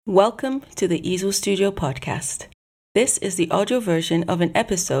Welcome to the EASL Studio Podcast. This is the audio version of an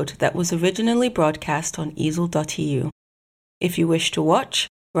episode that was originally broadcast on easel.eu. If you wish to watch,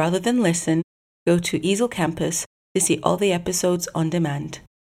 rather than listen, go to EASL Campus to see all the episodes on demand.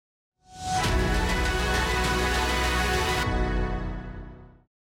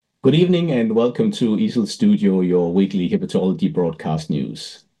 Good evening and welcome to EASL Studio, your weekly hepatology broadcast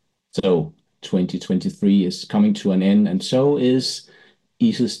news. So, 2023 is coming to an end, and so is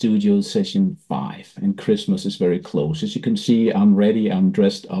EASL Studio Session 5, and Christmas is very close. As you can see, I'm ready, I'm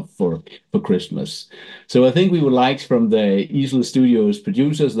dressed up for Christmas. So I think we would like from the EASL Studios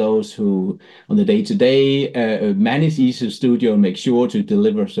producers, those who on the day-to-day manage EASL Studio and make sure to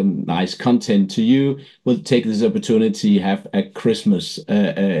deliver some nice content to you, we'll take this opportunity to have a Christmas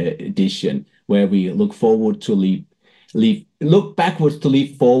edition where we look forward to look backwards to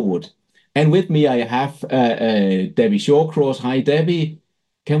leap forward. And with me, I have Debbie Shawcross. Hi, Debbie.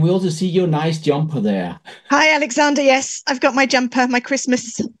 Can we also see your nice jumper there? Hi, Alexander. Yes, I've got my jumper, my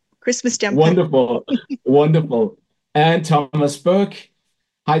Christmas jumper. Wonderful, wonderful. And Thomas Burke.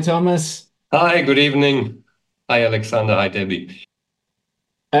 Hi, Thomas. Hi, good evening. Hi, Alexander. Hi, Debbie.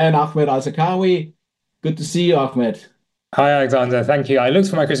 And Ahmed Al-Zakawi. Good to see you, Ahmed. Hi, Alexander. Thank you. I looked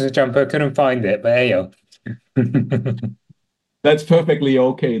for my Christmas jumper, couldn't find it, but hey, yo. That's perfectly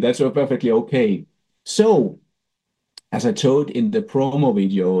okay. That's perfectly okay. So, as I told in the promo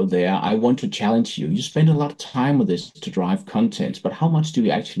video there, I want to challenge you. You spend a lot of time with this to drive content, but how much do you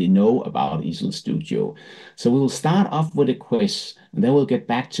actually know about EASL Studio? So we will start off with a quiz, and then we'll get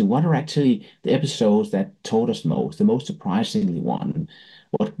back to what are actually the episodes that taught us most, the most surprisingly one,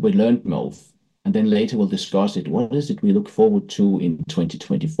 what we learned most. And then later we'll discuss it. What is it we look forward to in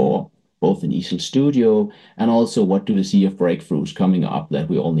 2024? Both in EASL Studio and also what do we see of breakthroughs coming up that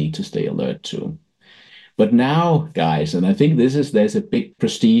we all need to stay alert to. But now, guys, and I think there's a big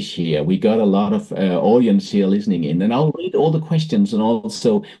prestige here. We got a lot of audience here listening in, and I'll read all the questions, and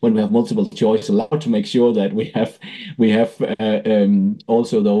also when we have multiple choice, allowed to make sure that we have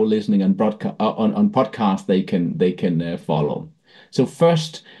also those listening on broadcast on podcast they can follow. So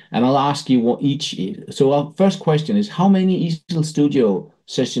first, and I'll ask you what each is. So our first question is: how many EASL Studio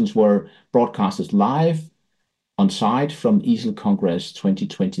sessions were broadcasted live on site from EASL Congress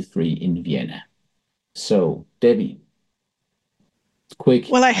 2023 in Vienna? So, Debbie, quick.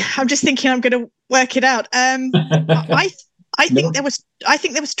 Well, I'm just thinking I'm going to work it out. I think there was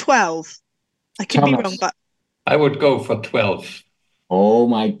 12. I could be wrong, but I would go for 12. Oh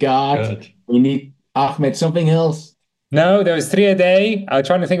my God! Good. We need Ahmed something else. No, there was 3 a day. I was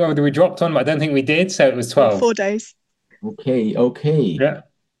trying to think whether we dropped one, but I don't think we did. So it was 12. 4 days. Okay. Yeah.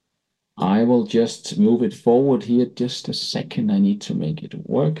 I will just move it forward here. Just a second. I need to make it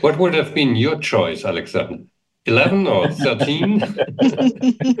work. What would have been your choice, Alexander? 11 or 13?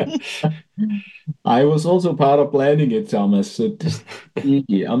 I was also part of planning it, Thomas. So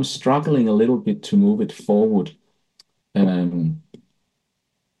I'm struggling a little bit to move it forward. And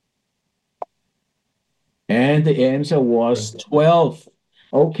the answer was 12.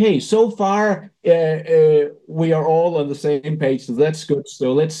 Okay, so far we are all on the same page, so that's good.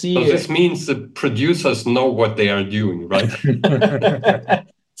 So let's see. So this means the producers know what they are doing, right?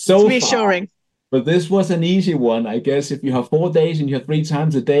 So it's reassuring. But this was an easy one, I guess. If you have 4 days and you have 3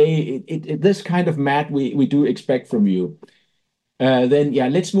 times a day, this kind of math we do expect from you. Then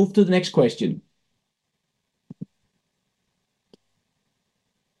let's move to the next question.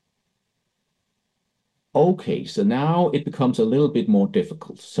 Okay, so now it becomes a little bit more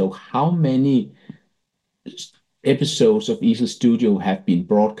difficult. So how many episodes of EASL Studio have been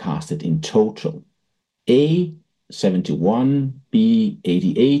broadcasted in total? A, 71, B,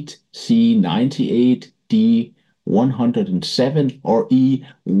 88, C, 98, D, 107, or E,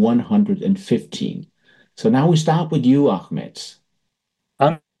 115? So now we start with you, Ahmed.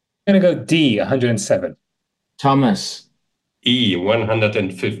 I'm going to go D, 107. Thomas. E,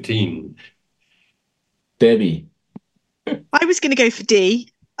 115. Debbie. I was going to go for D,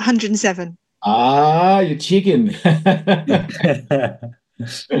 107. You chicken.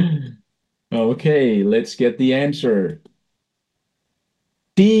 Okay, let's get the answer.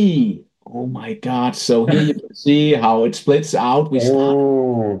 D. Oh my God. So here you can see how it splits out. We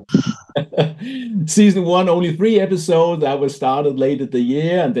start season 1, only 3 episodes that was started late in the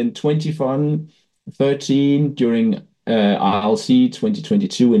year, and then 13 during ILC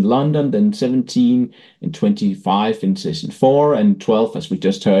 2022 in London, then 17 and 25 in season 4, and 12, as we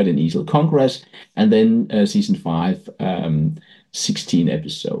just heard, in EASL Congress, and then season 5, 16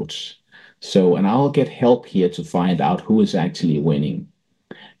 episodes. So, and I'll get help here to find out who is actually winning.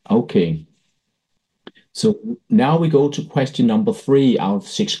 Okay. So now we go to question number 3 out of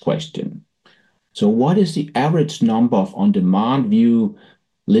 6 questions. So what is the average number of on-demand view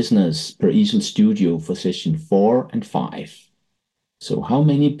listeners per EASL Studio for session 4 and 5? So how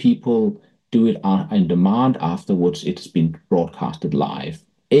many people do it on demand afterwards it's been broadcasted live?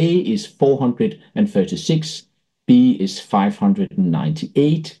 A is 436, B is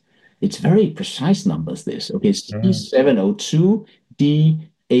 598. It's very precise numbers, this. Okay, C 702, D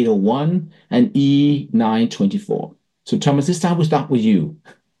 801, and E 924. So Thomas, this time we'll start with you.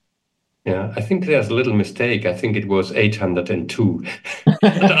 Yeah, I think there's a little mistake. I think it was 802.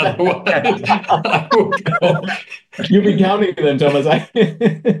 But otherwise, I would go. You've been counting them, Thomas.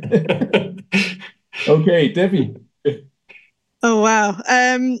 Okay, Debbie. Oh wow.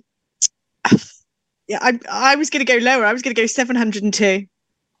 Yeah, I was going to go lower. I was going to go 702.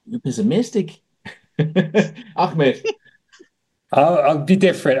 You're pessimistic. Ahmed. I'll be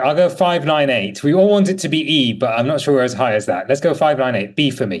different. I'll go 598. We all want it to be E, but I'm not sure we're as high as that. Let's go 598. B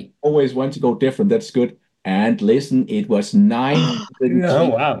for me. Always want to go different. That's good. And listen, it was 900. Oh,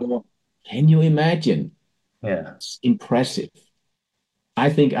 wow. Can you imagine? Yeah. It's impressive.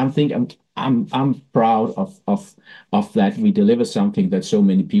 I'm proud of that. We deliver something that so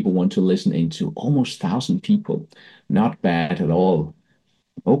many people want to listen into. Almost 1,000 people. Not bad at all.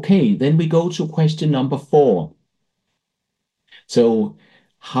 Okay, then we go to question number 4. So,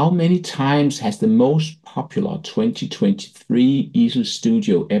 how many times has the most popular 2023 EASL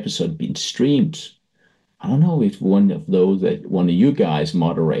Studio episode been streamed? I don't know if one of you guys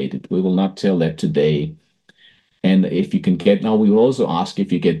moderated. We will not tell that today. And if you can get, now we will also ask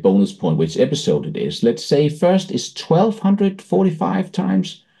if you get bonus point, which episode it is. Let's say first is 1,245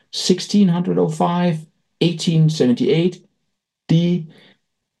 times, 1,605, 1,878, D,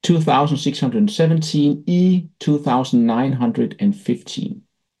 2,617, E, 2,915.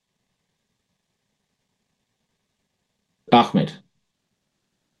 Ahmed.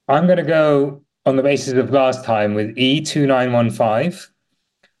 I'm going to go on the basis of last time with E, 2915.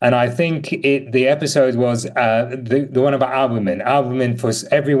 And I think the episode was the one about albumin. Albumin for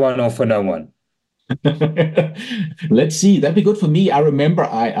everyone or for no one. Let's see. That'd be good for me. I remember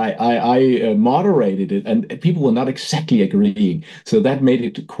I moderated it, and people were not exactly agreeing, so that made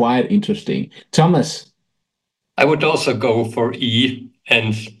it quite interesting. Thomas, I would also go for E,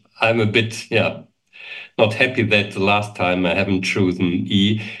 and I'm a bit not happy that the last time I haven't chosen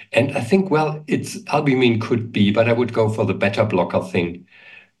E. And I think it's albumin could be, but I would go for the beta blocker thing.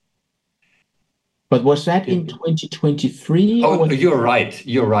 But was that in 2023? Oh, you're right.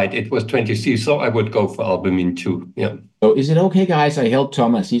 You're right. It was 2023. So I would go for albumin too. Yeah. So is it okay, guys? I helped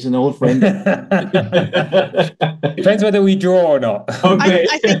Thomas. He's an old friend. Depends whether we draw or not. Okay.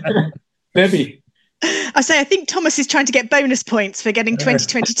 I think, Debbie. I think Thomas is trying to get bonus points for getting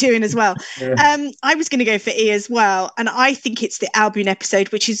 2022 in as well. I was going to go for E as well. And I think it's the albumin episode,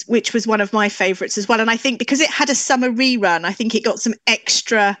 which was one of my favorites as well. And I think because it had a summer rerun, I think it got some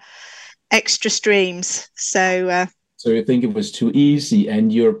extra streams. So you think it was too easy,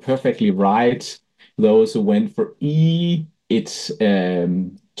 and you're perfectly right. Those who went for E, it's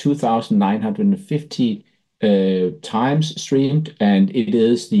 2,950 times streamed, and it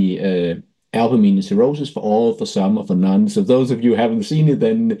is the albumin cirrhosis for all, for some, or for none. So those of you who haven't seen it,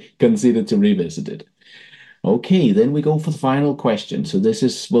 then consider to revisit it. Okay, then we go for the final question. So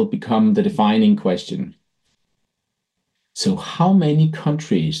this will become the defining question. So how many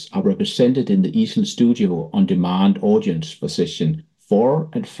countries are represented in the EASL Studio on-demand audience for session 4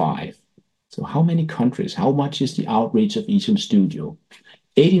 and 5? So how many countries? How much is the outreach of EASL Studio?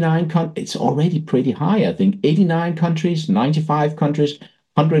 89 countries. It's already pretty high, I think. 89 countries, 95 countries,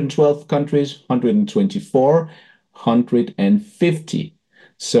 112 countries, 124, 150.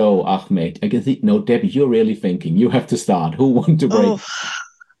 So, Ahmed, I can think, no, Debbie, you're really thinking. You have to start. Who wants to break? Oh.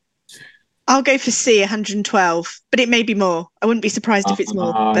 I'll go for C, 112, but it may be more. I wouldn't be surprised if it's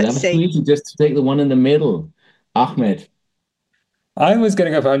more. But that was too easy just to take the one in the middle. Ahmed. I was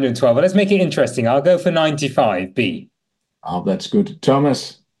going to go for 112, but let's make it interesting. I'll go for 95, B. Oh, that's good.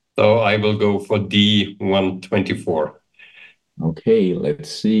 Thomas. So I will go for D, 124. Okay, let's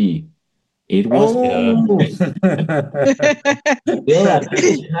see. It was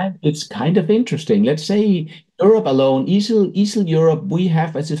it's kind of interesting. Let's say Europe alone, EASL Europe, we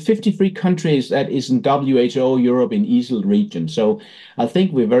have as 53 countries that is in WHO Europe in EASL region. So I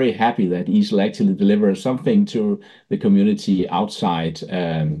think we're very happy that EASL actually delivers something to the community outside.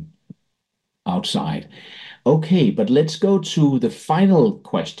 Okay, but let's go to the final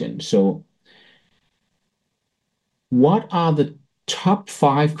question. So what are the top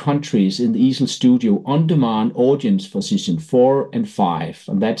 5 countries in the EASL Studio on-demand audience for season 4 and 5.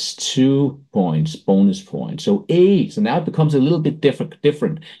 And that's 2 points, bonus points. So now it becomes a little bit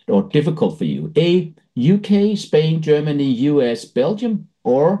different or difficult for you. A, UK, Spain, Germany, US, Belgium,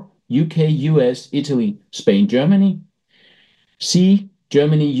 or UK, US, Italy, Spain, Germany. C,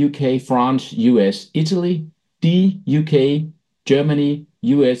 Germany, UK, France, US, Italy. D, UK, Germany,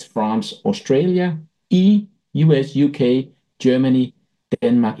 US, France, Australia. E, US, UK, Germany,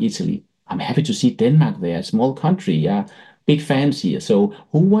 Denmark, Italy. I'm happy to see Denmark there, small country. Yeah, big fans here. So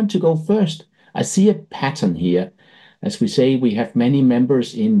who want to go first? I see a pattern here. As we say, we have many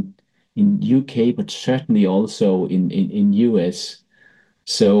members in UK, but certainly also in US.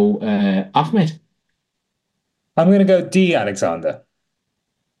 So Ahmed. I'm going to go D, Alexander.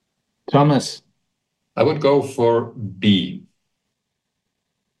 Thomas. I would go for B.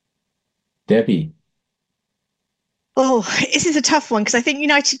 Debbie. Oh, this is a tough one because I think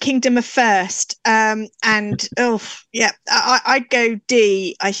United Kingdom are first. I'd go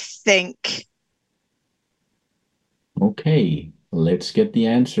D, I think. Okay, let's get the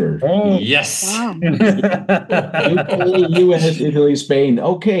answer. Oh, yes. Wow. UK, US, Italy, Spain.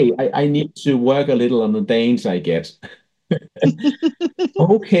 Okay, I need to work a little on the Danes, I guess.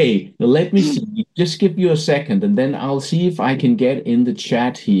 Okay, let me see. Just give you a second, and then I'll see if I can get in the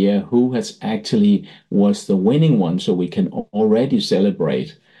chat here who has actually was the winning one, so we can already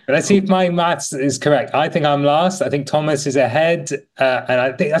celebrate. Let's see if my maths is correct. I think I'm last. I think Thomas is ahead, and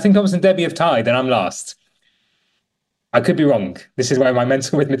I think Thomas and Debbie have tied, and I'm last. I could be wrong. This is where my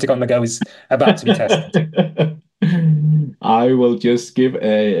mental arithmetic on the go is about to be tested. I will just give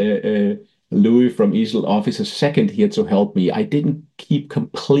Louis from EASL office a second here to help me. I didn't keep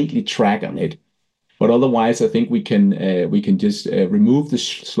completely track on it, but otherwise I think we can just remove the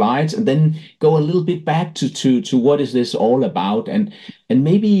slides and then go a little bit back to what is this all about, and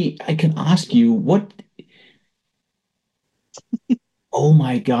maybe I can ask you what. Oh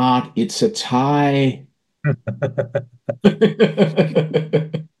my God, it's a tie.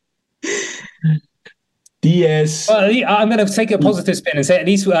 DS. Well, I'm going to take a positive spin and say at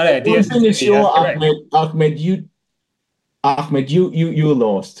least DS. Is sure, Ahmed, you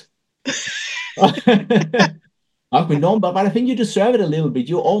lost. Ahmed, no, but I think you deserve it a little bit.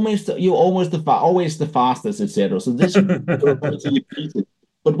 You're always the fastest, etc. So this.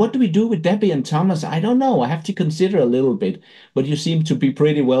 But what do we do with Debbie and Thomas? I don't know. I have to consider a little bit. But you seem to be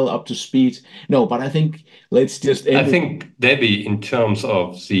pretty well up to speed. No, but I think let's just end. I think Debbie, in terms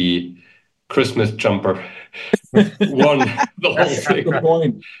of the Christmas jumper, won the whole thing. The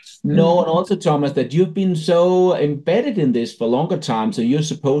point. No, and also Thomas, that you've been so embedded in this for longer time, so you're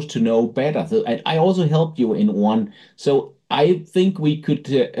supposed to know better. So I also helped you in one. So I think we could,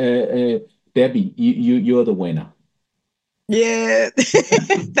 Debbie, you're the winner. Yeah,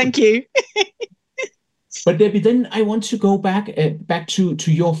 thank you. But Debbie, then I want to go back to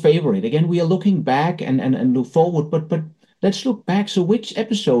your favorite. Again, we are looking back and look forward, but let's look back. So which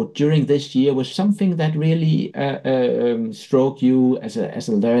episode during this year was something that really struck you as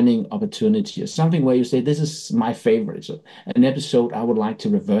a learning opportunity, or something where you say, this is my favorite, so an episode I would like to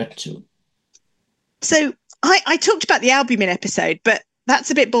revert to? So I talked about the albumin episode, but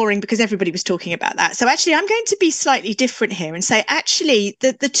that's a bit boring because everybody was talking about that. So actually, I'm going to be slightly different here and say, actually,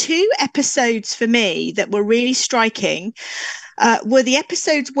 the 2 episodes for me that were really striking were the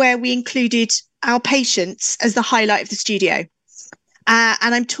episodes where we included our patients as the highlight of the studio.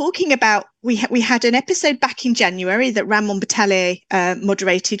 And I'm talking about, we had an episode back in January that Ramon Batale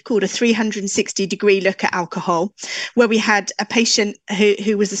moderated called A 360-Degree Look at Alcohol, where we had a patient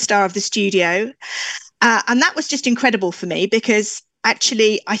who was the star of the studio. And that was just incredible for me because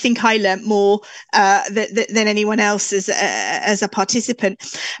actually, I think I learnt more than anyone else as a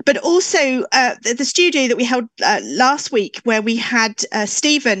participant. But also the studio that we held last week, where we had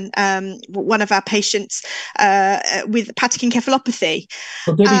Stephen, one of our patients, with hepatic encephalopathy.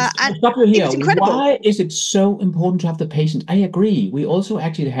 Okay, stop you here. It was incredible. Why is it so important to have the patients? I agree. We also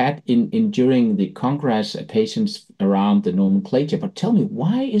actually had during the Congress patients around the nomenclature. But tell me,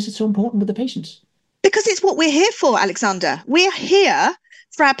 why is it so important with the patients? Because it's what we're here for, Alexander. We're here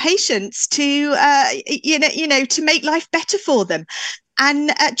for our patients to, to make life better for them.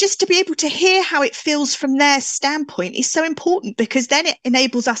 And just to be able to hear how it feels from their standpoint is so important, because then it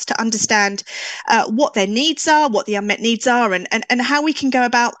enables us to understand what their needs are, what the unmet needs are, and how we can go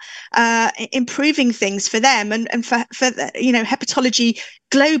about improving things for them and for hepatology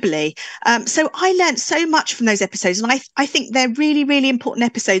globally. So I learned so much from those episodes, and I think they're really, really important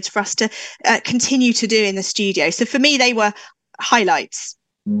episodes for us to continue to do in the studio. So for me, they were highlights.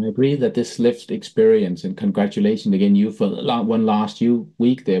 I agree that this lived experience, and congratulations again, you for one last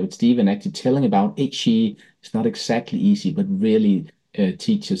week there with Stephen actually telling about HE. It's not exactly easy, but really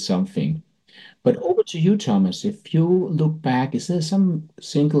teaches something. But over to you, Thomas. If you look back, is there some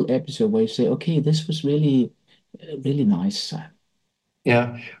single episode where you say, okay, this was really, really nice?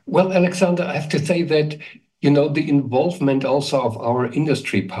 Yeah. Well, Alexander, I have to say that, the involvement also of our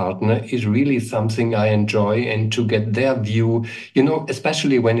industry partner is really something I enjoy, and to get their view,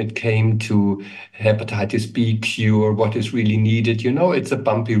 especially when it came to hepatitis B cure, what is really needed. It's a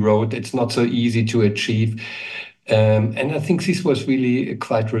bumpy road. It's not so easy to achieve. And I think this was really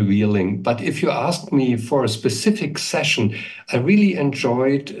quite revealing. But if you ask me for a specific session, I really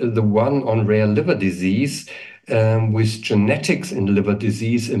enjoyed the one on rare liver disease, with genetics in liver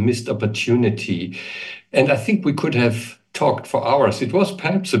disease, a missed opportunity. And I think we could have talked for hours. It was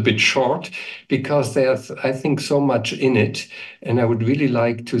perhaps a bit short because there's, I think, so much in it. And I would really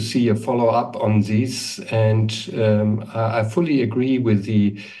like to see a follow-up on this. And I fully agree with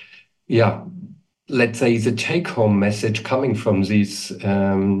let's say, the take-home message coming from these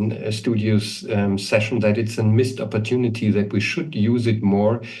studios session, that it's a missed opportunity, that we should use it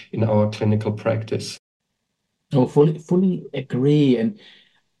more in our clinical practice. Oh, fully agree. And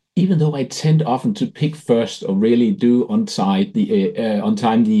even though I tend often to pick first or really do on time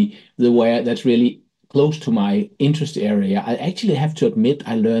the where that's really close to my interest area, I actually have to admit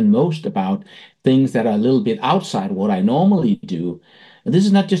I learn most about things that are a little bit outside what I normally do. And this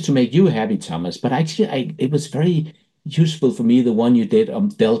is not just to make you happy, Thomas, but actually it was very useful for me, the one you did on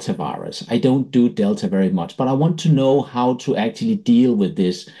Delta virus. I don't do Delta very much, but I want to know how to actually deal with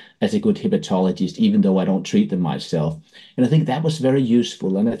this as a good hepatologist, even though I don't treat them myself. And I think that was very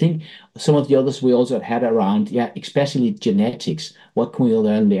useful. And I think some of the others we also had around, yeah, especially genetics. What can we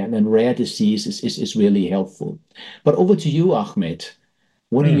learn there? And then rare disease is really helpful. But over to you, Ahmed.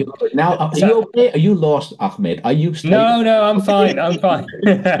 What are you now? Are you okay? Are you lost, Ahmed? Are you stable? No, I'm fine. I'm fine.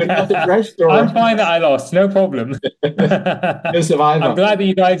 You're not depressed, or I'm fine that I lost. No problem. you're survivor. I'm glad that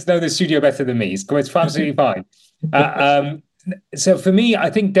you guys know the studio better than me. It's absolutely fine. So for me, I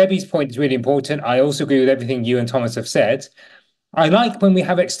think Debbie's point is really important. I also agree with everything you and Thomas have said. I like when we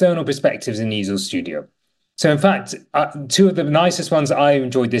have external perspectives in EASL Studio. So in fact, two of the nicest ones I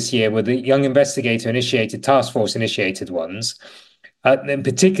enjoyed this year were the young investigator-initiated, task force-initiated ones. In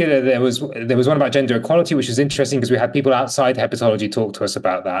particular, there was one about gender equality, which was interesting because we had people outside hepatology talk to us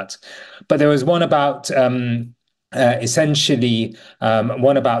about that. But there was one about essentially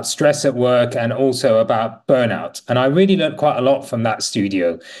one about stress at work and also about burnout. And I really learned quite a lot from that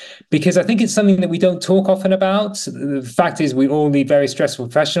studio because I think it's something that we don't talk often about. The fact is we all lead very stressful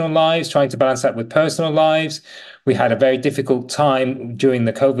professional lives, trying to balance that with personal lives. We had a very difficult time during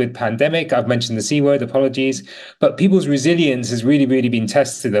the COVID pandemic. I've mentioned the C word, apologies, but people's resilience has really, really been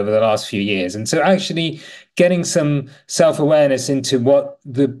tested over the last few years. And so actually getting some self-awareness into what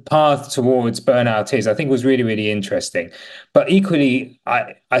the path towards burnout is, I think was really, really interesting. But equally,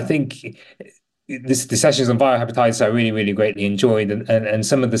 I think the sessions on viral hepatitis I really, really greatly enjoyed. And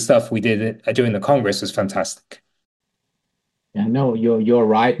some of the stuff we did during the Congress was fantastic. Yeah, no, you're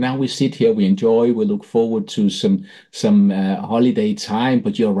right. Now we sit here, we enjoy, we look forward to some holiday time.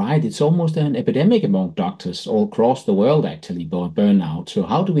 But you're right, it's almost an epidemic among doctors all across the world, actually, burnout. So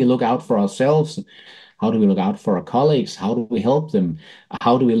how do we look out for ourselves? How do we look out for our colleagues? How do we help them?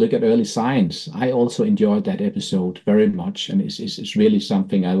 How do we look at early signs? I also enjoyed that episode very much, and it's really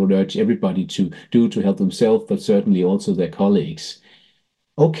something I would urge everybody to do to help themselves, but certainly also their colleagues.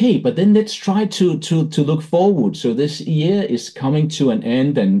 Okay, but then let's try to look forward. So this year is coming to an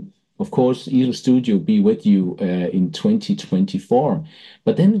end, and of course, EASL Studio be with you in 2024.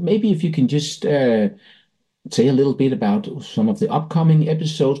 But then maybe if you can just say a little bit about some of the upcoming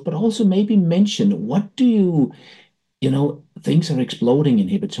episodes, but also maybe mention what do things are exploding in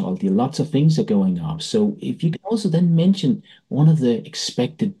hepatology. Lots of things are going up. So if you can also then mention one of the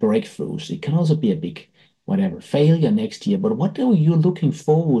expected breakthroughs, it can also be a big whatever failure next year. But what are you looking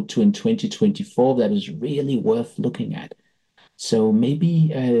forward to in 2024 that is really worth looking at? So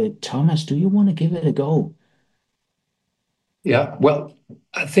maybe Thomas, do you want to give it a go? Yeah, well,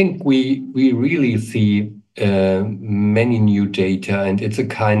 I think we really see many new data, and it's a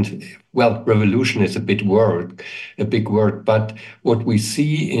revolution is a big word, but what we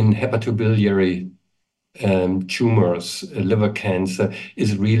see in hepatobiliary tumors, liver cancer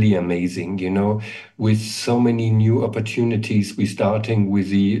is really amazing, with so many new opportunities. We're starting with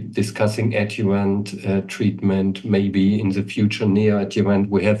the discussing adjuvant treatment, maybe in the future neoadjuvant.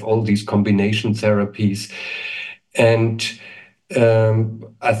 We have all these combination therapies. And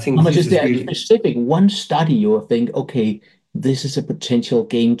I think how much is there really specific one study you think, okay, this is a potential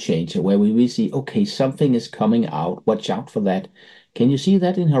game changer where we will see, okay, something is coming out, watch out for that. Can you see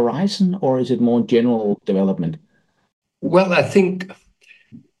that in horizon, or is it more general development? Well, I think,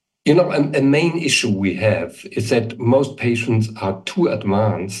 a main issue we have is that most patients are too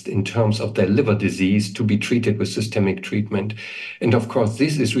advanced in terms of their liver disease to be treated with systemic treatment. And of course,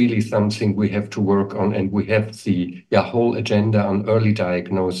 this is really something we have to work on. And we have the whole agenda on early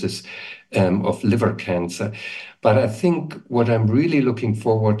diagnosis of liver cancer. But I think what I'm really looking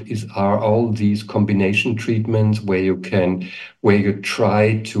forward are all these combination treatments where you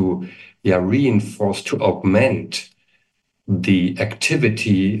try to reinforce, to augment the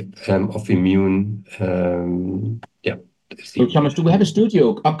activity of immune. So, Thomas, do we have a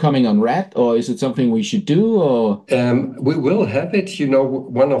studio upcoming on rat, or is it something we should do? Or we will have it.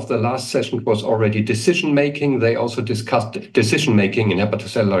 One of the last sessions was already decision making. They also discussed decision making in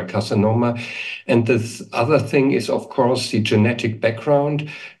hepatocellular carcinoma, and this other thing is, of course, the genetic background,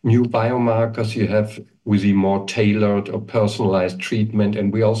 new biomarkers you have with the more tailored or personalized treatment,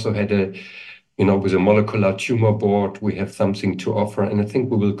 and we also had with a molecular tumor board, we have something to offer, and I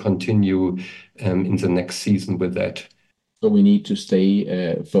think we will continue in the next season with that. So we need to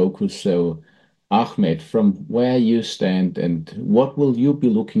stay focused. So, Ahmed, from where you stand, and what will you be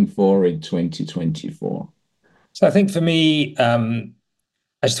looking for in 2024? So I think for me,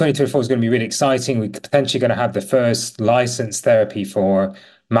 as 2024 is going to be really exciting, we're potentially going to have the first licensed therapy for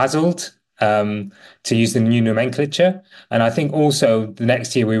MASLD, to use the new nomenclature. And I think also the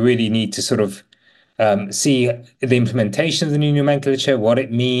next year we really need to sort of see the implementation of the new nomenclature, what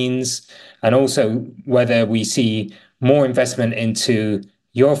it means, and also whether we see more investment into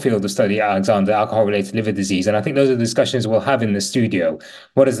your field of study, Alexander, alcohol-related liver disease. And I think those are the discussions we'll have in the studio.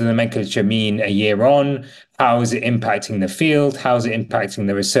 What does the nomenclature mean a year on? How is it impacting the field? How is it impacting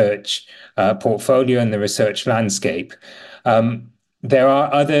the research portfolio and the research landscape? There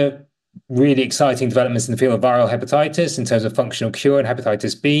are other really exciting developments in the field of viral hepatitis in terms of functional cure and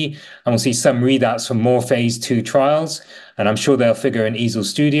hepatitis B. And we'll see some readouts from more phase 2 trials. And I'm sure they'll figure in EASL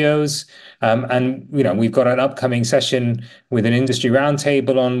Studios. And we've got an upcoming session with an industry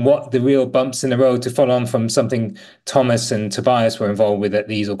roundtable on what the real bumps in the road to follow on from something Thomas and Tobias were involved with at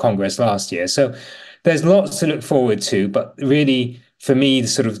the EASL Congress last year. So there's lots to look forward to. But really, for me,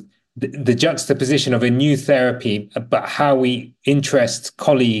 the juxtaposition of a new therapy, but how we interest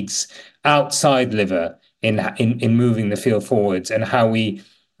colleagues outside liver in moving the field forwards, and how we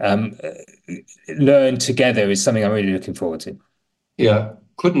learn together is something I'm really looking forward to. Yeah,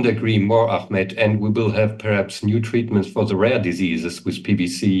 couldn't agree more, Ahmed. And we will have perhaps new treatments for the rare diseases with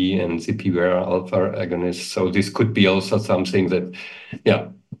PBC and CPVR alpha agonists. So this could be also something that,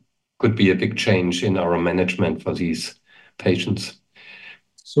 could be a big change in our management for these patients.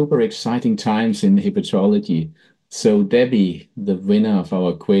 Super exciting times in hepatology. So, Debbie, the winner of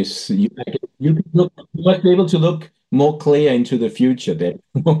our quiz, you might be able to look more clear into the future, Debbie.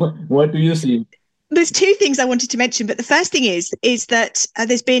 What do you see? There's two things I wanted to mention, but the first thing is that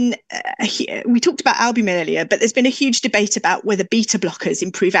there's been, we talked about albumin earlier, but there's been a huge debate about whether beta blockers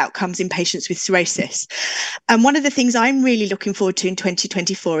improve outcomes in patients with cirrhosis. And one of the things I'm really looking forward to in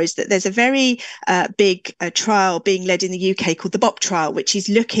 2024 is that there's a very big trial being led in the UK called the BOP trial, which is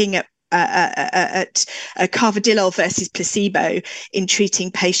looking at carvedilol versus placebo in treating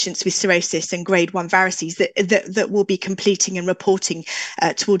patients with cirrhosis and grade 1 varices that will be completing and reporting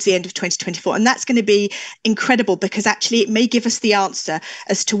towards the end of 2024. And that's going to be incredible, because actually it may give us the answer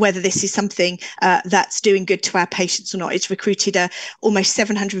as to whether this is something that's doing good to our patients or not. It's recruited almost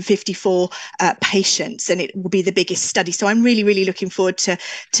 754 patients, and it will be the biggest study. So I'm really, really looking forward to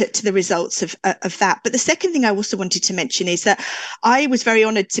the results of that. But the second thing I also wanted to mention is that I was very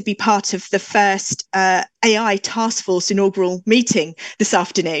honoured to be part of the first AI task force inaugural meeting this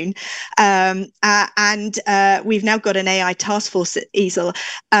afternoon. And we've now got an AI task force at EASL,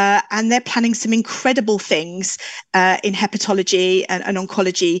 and they're planning some incredible things in hepatology and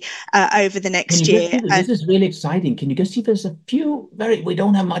oncology over the next year. This is really exciting. Can you just see there's a few we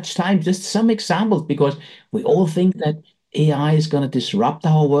don't have much time, just some examples, because we all think that AI is going to disrupt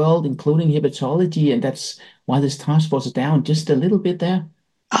our world, including hepatology, and that's why this task force is down just a little bit there.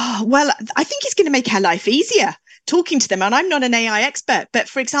 Oh, well, I think it's going to make our life easier talking to them. And I'm not an AI expert, but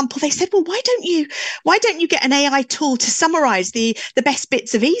for example, they said, well, why don't you get an AI tool to summarize the best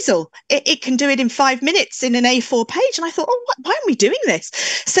bits of EASL? It can do it in 5 minutes in an A4 page. And I thought, why aren't we doing this?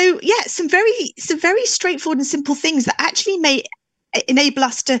 So yeah, some very straightforward and simple things that actually may enable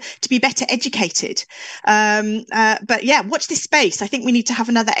us to be better educated. But yeah, watch this space. I think we need to have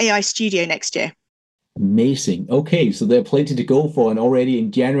another AI studio next year. Amazing. Okay, so there are plenty to go for, and already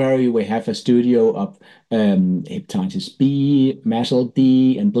in January we have a studio of hepatitis B, MASL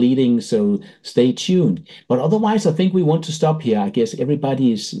D, and bleeding. So stay tuned. But otherwise, I think we want to stop here. I guess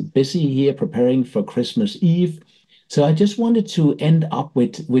everybody is busy here preparing for Christmas Eve. So I just wanted to end up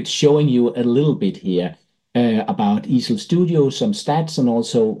with showing you a little bit here about EASL Studio, some stats, and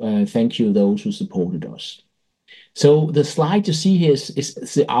also thank you those who supported us. So the slide you see here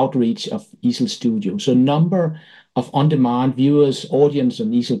is the outreach of EASL Studio. So number of on-demand viewers, audience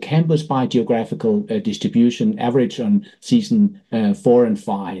on EASL Campus by geographical distribution, average on season 4 and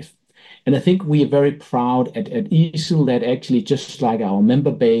 5. And I think we are very proud at EASL that actually just like our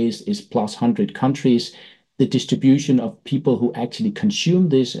member base is plus 100 countries, the distribution of people who actually consume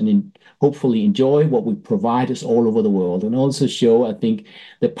this and hopefully enjoy what we provide is all over the world, and also show, I think,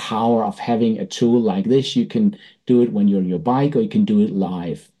 the power of having a tool like this. You can do it when you're on your bike, or you can do it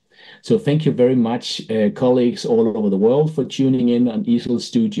live. So thank you very much, colleagues all over the world, for tuning in on EASL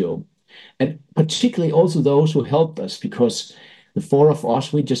Studio. And particularly also those who helped us, because the four of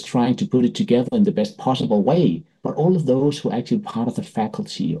us, we're just trying to put it together in the best possible way. But all of those who are actually part of the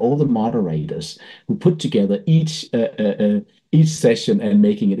faculty, all the moderators who put together each session and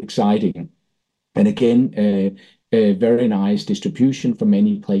making it exciting. And again, a very nice distribution from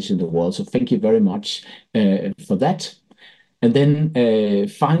many places in the world. So thank you very much for that. And then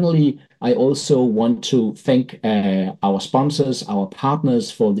finally, I also want to thank our sponsors, our partners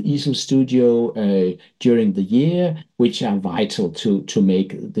for the EASL Studio during the year, which are vital to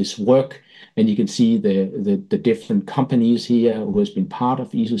make this work. And you can see the different companies here who has been part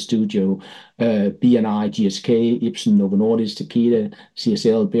of EASL Studio, BNI, GSK, Ipsen, Novo Nordisk, Takeda,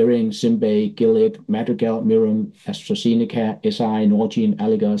 CSL, Behring, Symbay, Gilead, Madrigal, Mirum, AstraZeneca, SI, Norgine,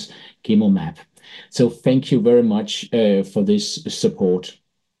 Alligos, Chemomap. So thank you very much for this support.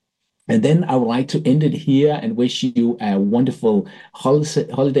 And then I would like to end it here and wish you a wonderful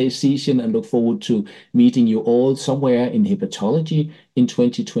holiday season, and look forward to meeting you all somewhere in hepatology in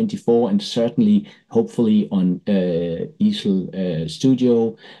 2024, and certainly, hopefully, on EASL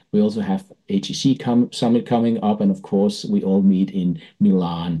Studio. We also have HEC Summit coming up, and of course, we all meet in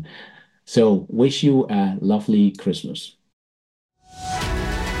Milan. So wish you a lovely Christmas.